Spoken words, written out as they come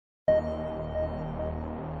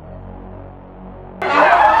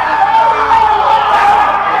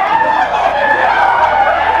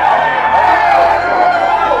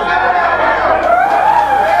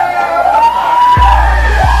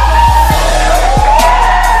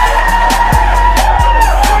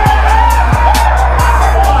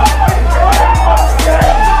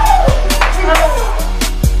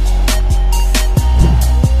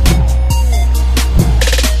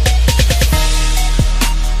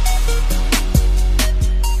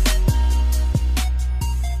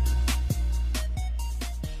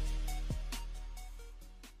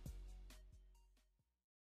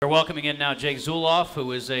welcoming in now Jake Zuilhof,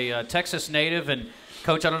 who is a Texas native. And,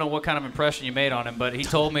 Coach, I don't know what kind of impression you made on him, but he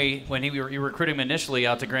told me when you recruited him initially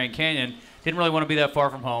out to Grand Canyon, didn't really want to be that far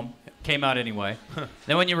from home, came out anyway.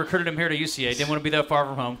 Then when you recruited him here to UCA, didn't want to be that far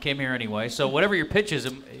from home, came here anyway. So whatever your pitch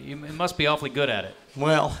is, you must be awfully good at it.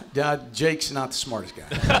 Well, Jake's not the smartest guy.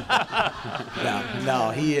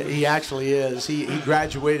 No, he actually is. He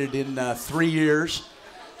graduated in 3 years.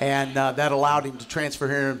 And that allowed him to transfer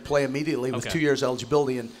here and play immediately with 2 years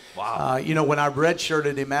eligibility. And, wow. When I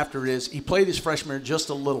redshirted him after he played his freshman year just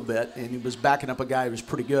a little bit, and he was backing up a guy who was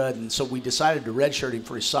pretty good. And so we decided to redshirt him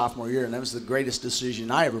for his sophomore year, and that was the greatest decision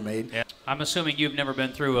I ever made. Yeah. I'm assuming you've never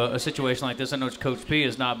been through a situation like this. I know Coach P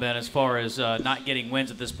has not been, as far as not getting wins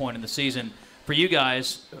at this point in the season. For you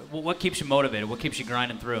guys, what keeps you motivated? What keeps you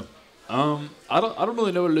grinding through? I don't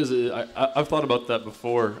really know what it is. I've thought about that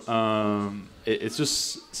before. It's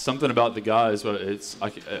just something about the guys, but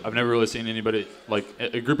I've never really seen anybody like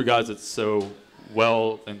a group of guys that's so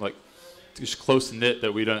well and like just close knit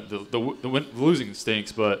that we don't. The losing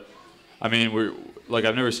stinks, but I mean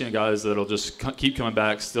I've never seen guys that'll just keep coming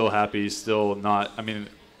back, still happy, still not. I mean,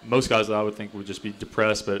 most guys that I would think would just be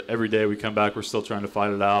depressed, but every day we come back, we're still trying to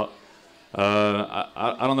fight it out.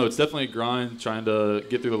 I don't know. It's definitely a grind trying to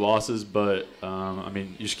get through the losses, but I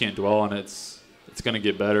mean, you just can't dwell on it. It's going to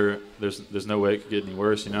get better. There's no way it could get any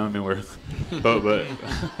worse. You know, I mean,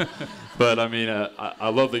 but I mean, I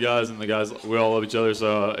love the guys, and the guys, we all love each other.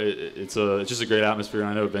 So it's just a great atmosphere. And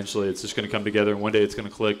I know eventually it's just going to come together, and one day it's going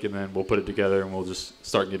to click, and then we'll put it together, and we'll just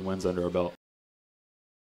start getting wins under our belt.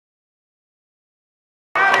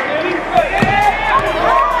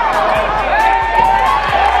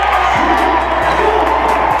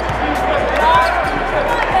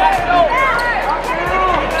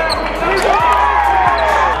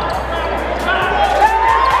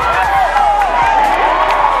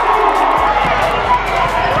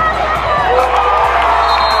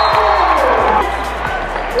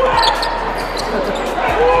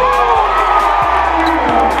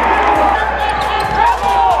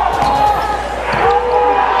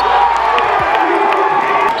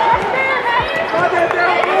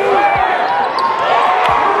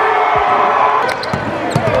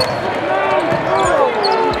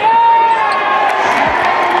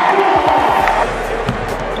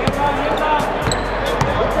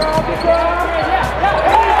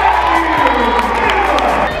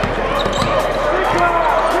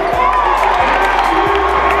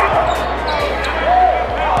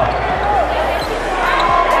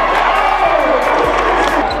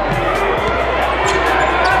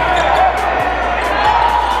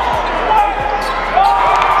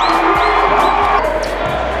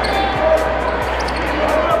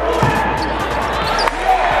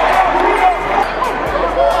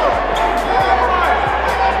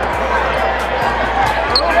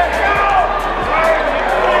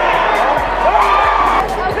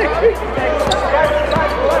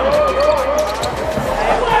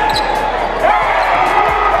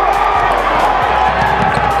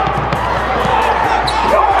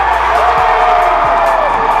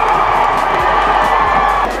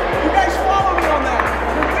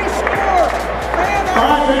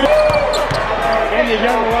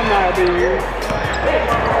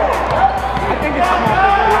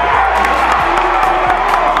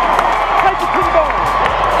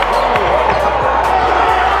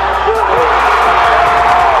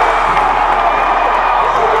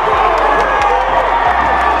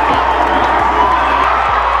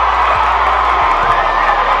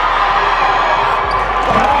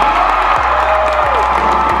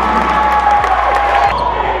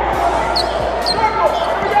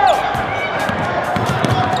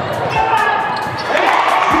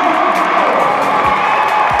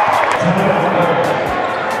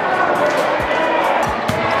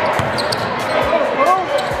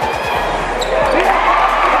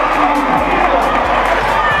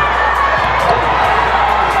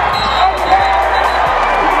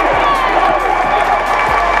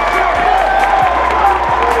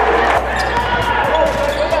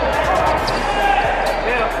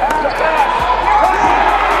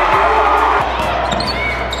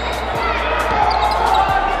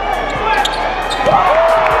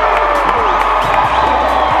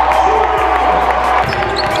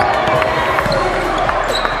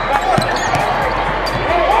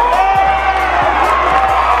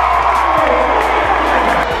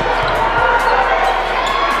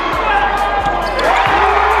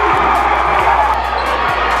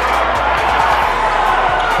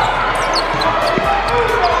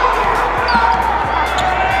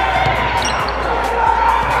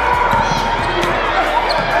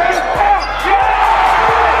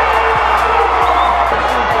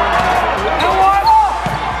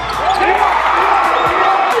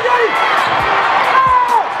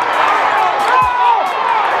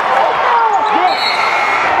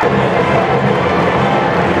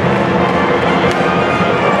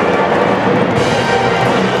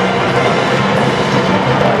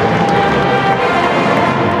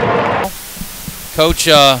 Coach,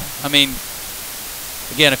 I mean,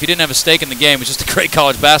 again, if you didn't have a stake in the game, it was just a great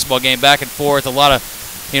college basketball game, back and forth, a lot of,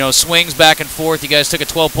 swings back and forth. You guys took a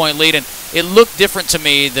 12-point lead, and it looked different to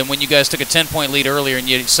me than when you guys took a 10-point lead earlier and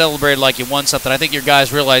you celebrated like you won something. I think your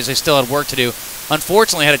guys realized they still had work to do.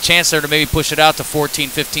 Unfortunately, had a chance there to maybe push it out to 14,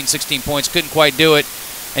 15, 16 points. Couldn't quite do it,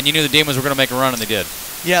 and you knew the Demons were going to make a run, and they did.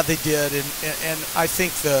 Yeah, they did, and I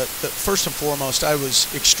think the first and foremost, I was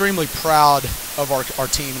extremely proud of our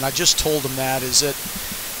team, and I just told them that is that,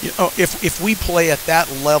 if we play at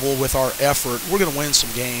that level with our effort, we're going to win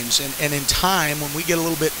some games, and in time, when we get a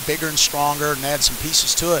little bit bigger and stronger and add some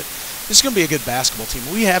pieces to it, this is going to be a good basketball team.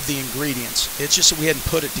 We have the ingredients. It's just that we hadn't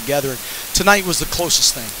put it together. Tonight was the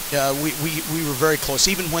closest thing. We were very close.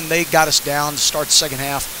 Even when they got us down to start the second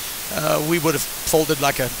half, we would have folded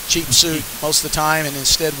like a cheap suit most of the time, and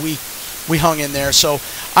instead we hung in there. So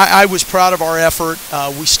I was proud of our effort.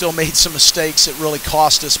 We still made some mistakes that really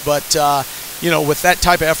cost us, but with that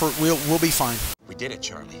type of effort, we'll be fine. We did it,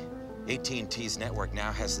 Charlie. AT&T's network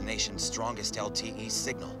now has the nation's strongest LTE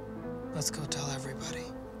signal. Let's go tell everybody.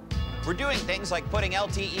 We're doing things like putting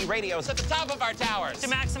LTE radios at the top of our towers to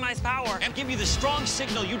maximize power and give you the strong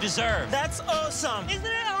signal you deserve. That's awesome. Isn't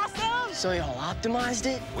it awesome? So y'all optimized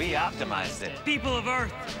it? We optimized it. People of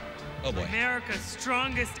Earth, oh boy, America's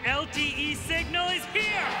strongest LTE signal is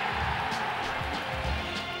here.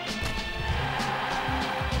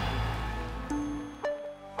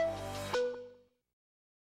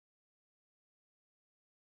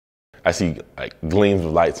 I see like gleams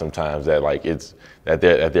of light sometimes that like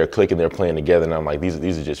they're clicking, they're playing together, and I'm like,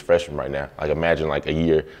 these are just freshmen right now. Like imagine like a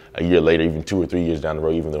year later, even 2 or 3 years down the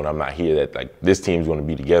road, even though I'm not here, that like this team's going to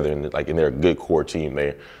be together, and they're a good core team.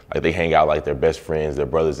 They hang out like they're best friends, they're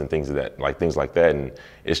brothers, and things like that, and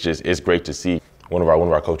it's great to see. One of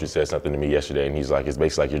our coaches said something to me yesterday, and he's like, it's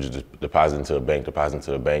basically like you're just depositing to a bank,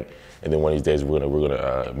 and then one of these days we're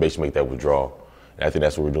gonna basically make that withdrawal. And I think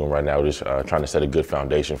that's what we're doing right now. We're just trying to set a good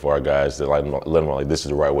foundation for our guys to let them know like this is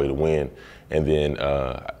the right way to win. And then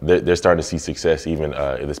they're starting to see success even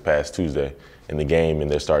this past Tuesday in the game,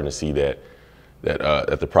 and they're starting to see that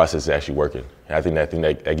the process is actually working. And I think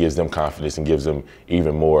that gives them confidence and gives them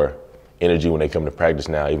even more energy when they come to practice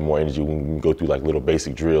now, even more energy when we go through like little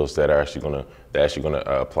basic drills that are actually gonna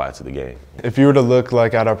apply to the game. If you were to look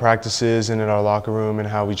like at our practices and in our locker room and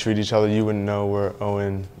how we treat each other, you wouldn't know we're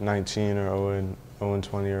 0-19 or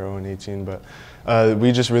 0-20 or 0-18, but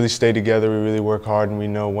we just really stay together, we really work hard, and we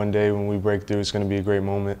know one day when we break through it's gonna be a great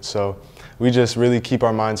moment. So we just really keep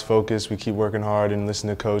our minds focused, we keep working hard and listen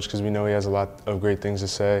to Coach because we know he has a lot of great things to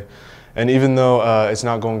say. And even though it's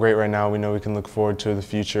not going great right now, we know we can look forward to the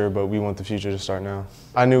future, but we want the future to start now.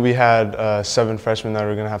 I knew we had 7 freshmen that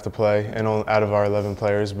were going to have to play, and out of our 11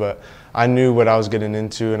 players, but I knew what I was getting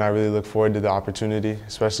into, and I really look forward to the opportunity,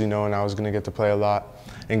 especially knowing I was going to get to play a lot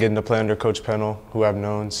and getting to play under Coach Pennell, who I've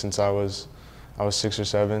known since I was 6 or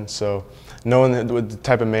 7. So knowing the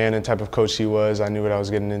type of man and type of coach he was, I knew what I was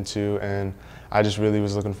getting into, and I just really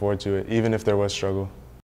was looking forward to it, even if there was struggle.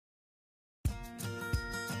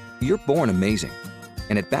 You're born amazing,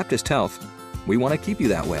 and at Baptist Health, we want to keep you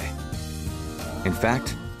that way. In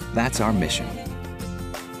fact, that's our mission.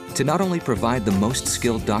 To not only provide the most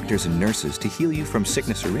skilled doctors and nurses to heal you from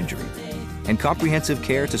sickness or injury, and comprehensive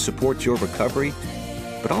care to support your recovery,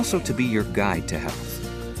 but also to be your guide to health.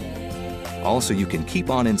 Also, you can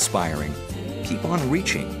keep on inspiring, keep on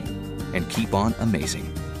reaching, and keep on amazing.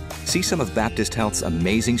 See some of Baptist Health's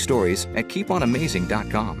amazing stories at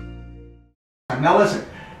keeponamazing.com. Now listen.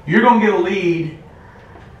 You're going to get a lead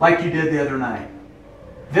like you did the other night.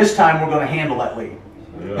 This time we're going to handle that lead.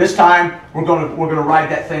 Yeah. This time we're going to ride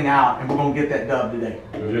that thing out, and we're going to get that dub today.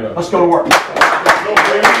 Yeah. Let's go to work. Let's go,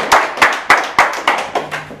 baby.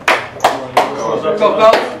 Let's go,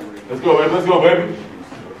 fellas. Let's go, baby. Let's go, baby.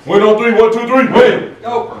 Win on 3. 1, 2, 3. Win.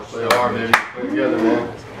 Go. Play hard, baby. Play together, man.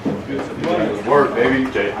 Good work, baby.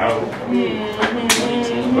 Jay, out.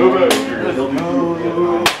 Move it. Let's go.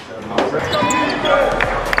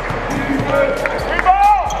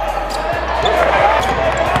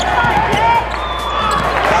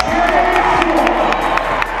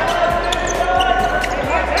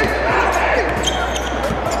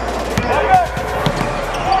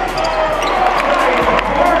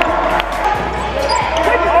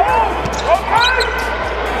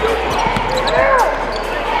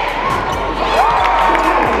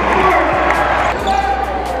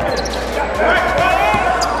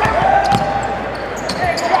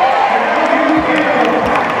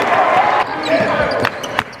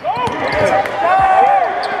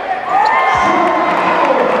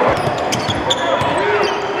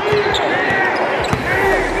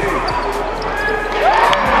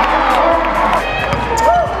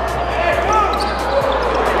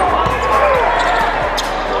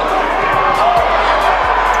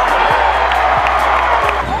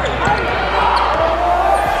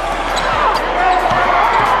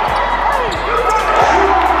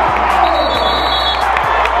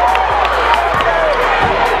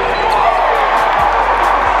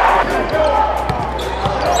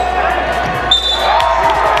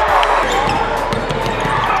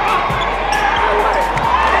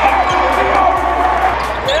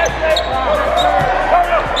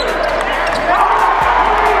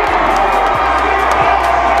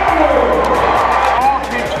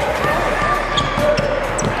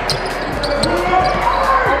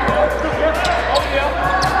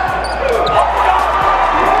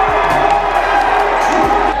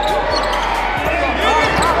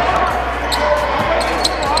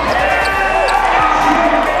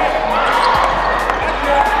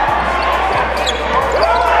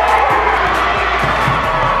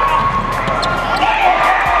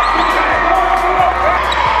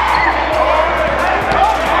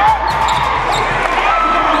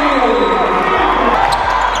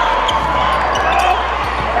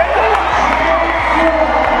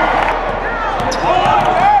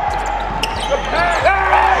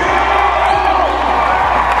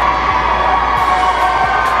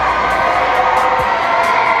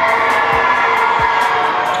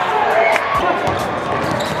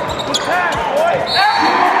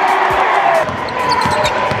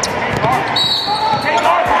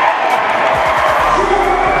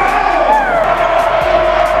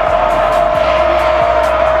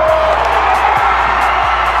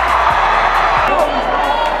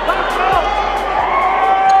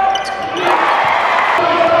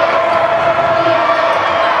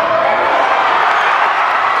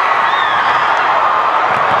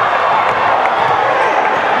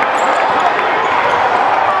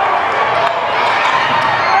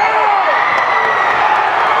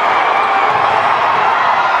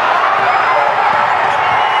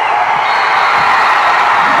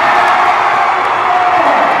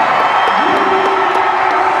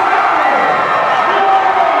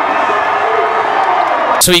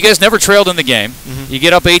 So you guys never trailed in the game. You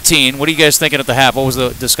get up 18. What are you guys thinking at the half? What was the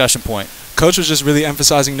discussion point? Coach was just really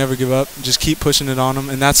emphasizing never give up, just keep pushing it on them,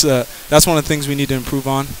 and that's one of the things we need to improve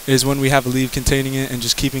on is when we have a lead, containing it and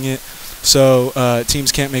just keeping it so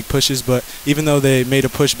teams can't make pushes. But even though they made a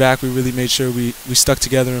push back, we really made sure we stuck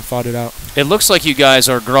together and fought it out. It looks like you guys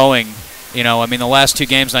are growing. You know, I mean, the last 2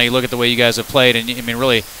 games now, you look at the way you guys have played, and I mean,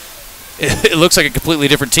 really, it looks like a completely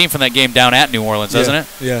different team from that game down at New Orleans, doesn't it?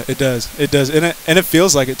 Yeah, it does. It does, and it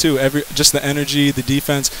feels like it too. Just the energy, the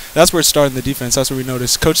defense. That's where it started in the defense. That's what we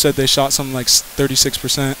noticed. Coach said they shot something like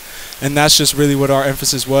 36%, and that's just really what our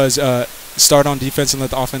emphasis was. Start on defense and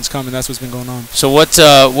let the offense come, and that's what's been going on. So what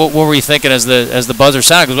were you thinking as the buzzer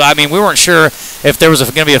sounded? 'Cause, I mean, we weren't sure if there was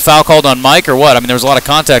going to be a foul called on Mike or what. I mean, there was a lot of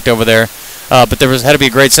contact over there. But there had to be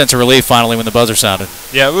a great sense of relief finally when the buzzer sounded.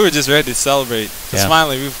 Yeah, we were just ready to celebrate. Because Yeah.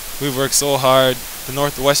 finally, we've worked so hard. The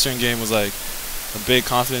Northwestern game was like a big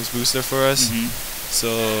confidence booster for us.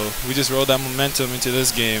 So we just rolled that momentum into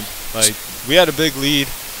this game. Like, we had a big lead,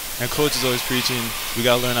 and Coach is always preaching, we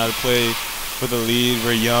got to learn how to play with a lead.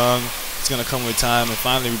 We're young. It's going to come with time. And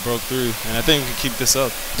finally, we broke through. And I think we can keep this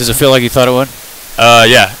up. Does it feel like you thought it would?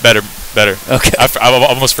 Yeah, better. Okay. I've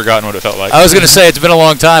almost forgotten what it felt like. I was going to say, it's been a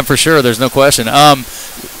long time for sure. There's no question.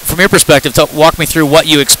 From your perspective, walk me through what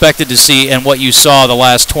you expected to see and what you saw the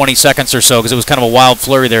last 20 seconds or so, because it was kind of a wild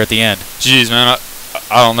flurry there at the end. Jeez, man,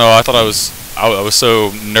 I don't know. I thought I was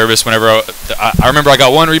so nervous whenever I remember I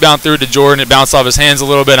got one rebound through to Jordan. It bounced off his hands a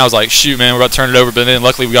little bit, and I was like, shoot, man, we're about to turn it over. But then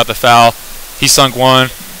luckily we got the foul. He sunk one.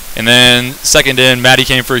 And then second in, Matty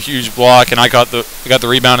came for a huge block, and I got the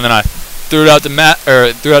rebound, and then I threw it out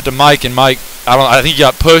to Mike, and Mike, I think he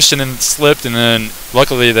got pushed and then slipped, and then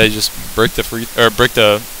luckily they just bricked the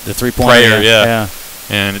 3-point yeah.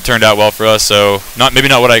 And it turned out well for us. So maybe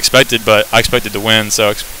not what I expected, but I expected to win,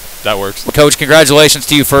 so that works. Coach, congratulations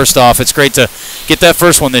to you first off. It's great to get that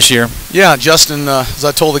first one this year. Yeah, Justin, as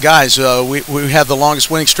I told the guys, we have the longest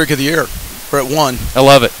winning streak of the year. We're at 1. I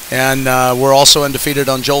love it. And we're also undefeated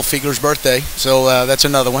on Joel Fiegler's birthday, so that's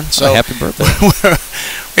another one. So happy birthday.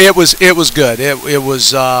 It was good. It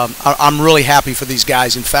was. I'm really happy for these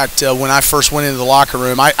guys. In fact, when I first went into the locker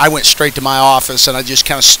room, I went straight to my office and I just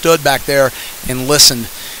kind of stood back there and listened.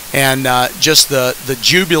 And just the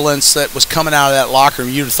jubilance that was coming out of that locker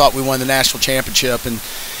room, you'd have thought we won the national championship. And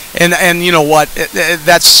you know what?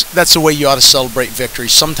 That's the way you ought to celebrate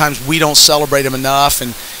victories. Sometimes we don't celebrate them enough,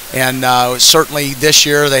 and certainly this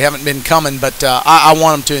year they haven't been coming. But I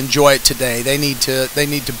want them to enjoy it today. They need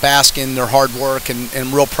to bask in their hard work, and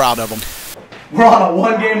I'm real proud of them. We're on a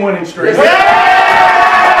 1-game winning streak.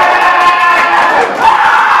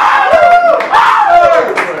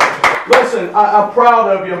 Listen, I'm proud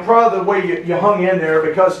of you. I'm proud of the way you hung in there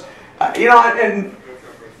because, and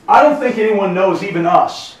I don't think anyone knows, even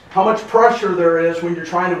us, how much pressure there is when you're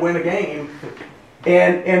trying to win a game,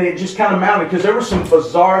 and it just kind of mounted because there were some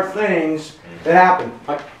bizarre things that happened.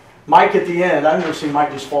 Like Mike at the end, I've never seen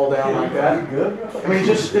Mike just fall down like that. I mean,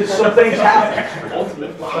 some things happen.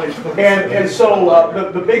 And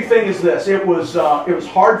so the big thing is this: it was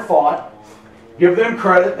hard fought. Give them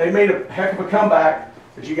credit; they made a heck of a comeback,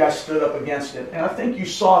 but you guys stood up against it. And I think you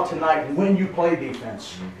saw tonight when you play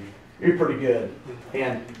defense, you're pretty good.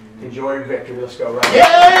 And enjoy your victory. Let's go, right?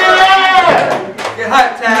 Yeah! Get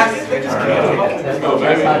hot, Taz. Let's go,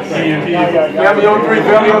 baby. Family on 3,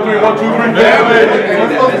 family on 3, 1, 2, 3,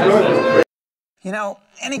 family. You know,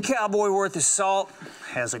 any cowboy worth his salt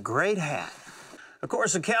has a great hat. Of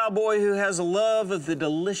course, a cowboy who has a love of the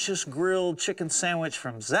delicious grilled chicken sandwich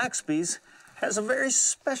from Zaxby's has a very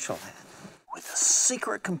special hat with a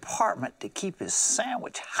secret compartment to keep his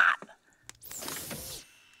sandwich hot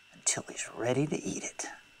until he's ready to eat it.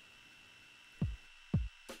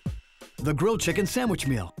 The Grilled Chicken Sandwich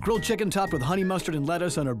Meal. Grilled chicken topped with honey mustard and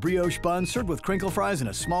lettuce on a brioche bun, served with crinkle fries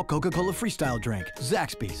and a small Coca-Cola Freestyle drink.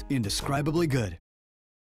 Zaxby's, indescribably good.